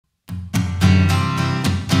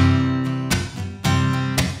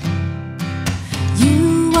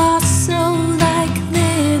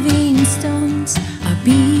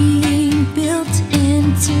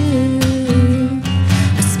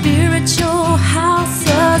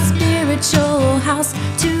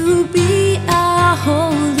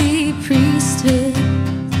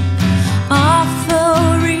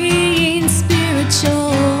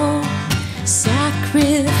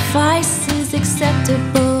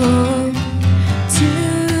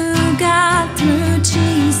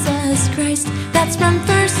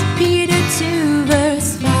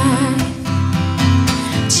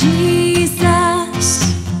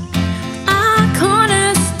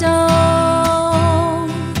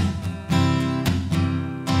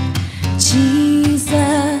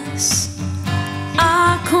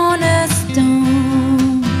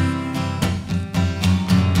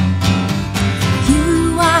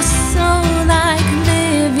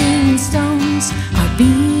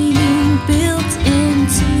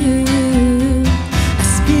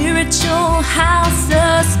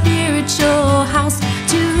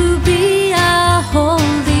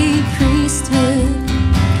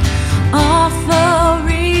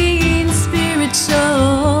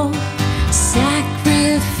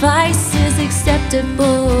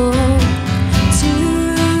acceptable to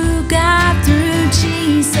God through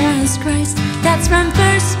Jesus Christ. That's from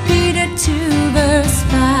 1 Peter 2 verse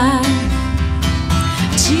 5.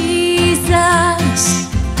 Jesus,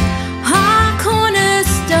 our cornerstone.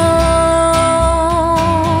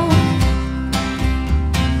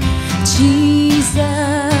 Jesus,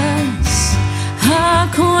 our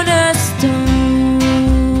cornerstone.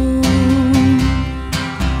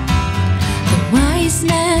 The wise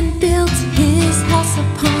man built his house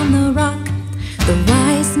upon the rock. The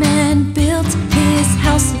wise man built his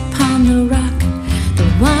house upon the rock. The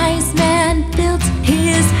wise man built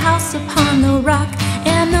his house upon the rock,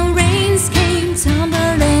 and the rains came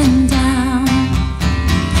tumbling down.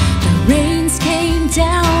 The rains came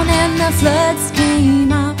down and the floods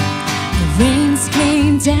came up. The rains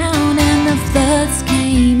came down